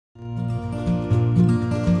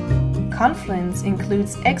Confluence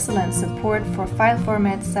includes excellent support for file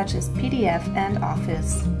formats such as PDF and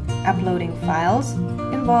Office. Uploading files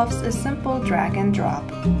involves a simple drag and drop.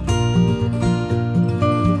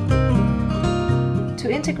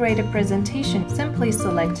 To integrate a presentation, simply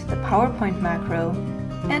select the PowerPoint macro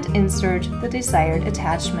and insert the desired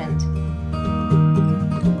attachment.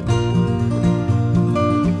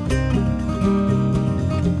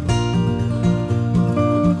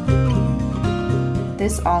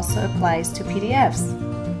 This also applies to PDFs.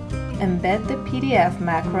 Embed the PDF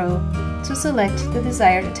macro to select the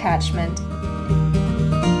desired attachment.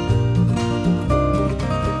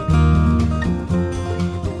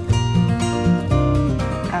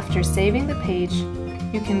 After saving the page,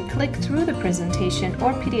 you can click through the presentation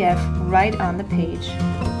or PDF right on the page.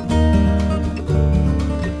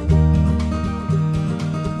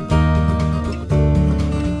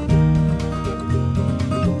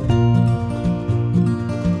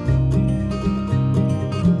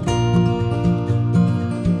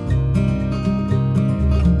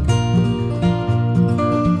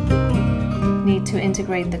 Need to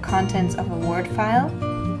integrate the contents of a Word file?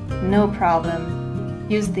 No problem.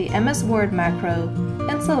 Use the MS Word macro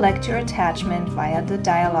and select your attachment via the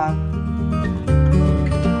dialog.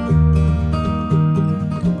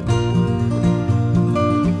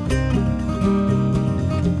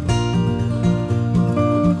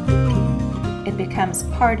 It becomes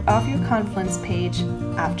part of your Confluence page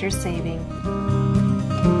after saving.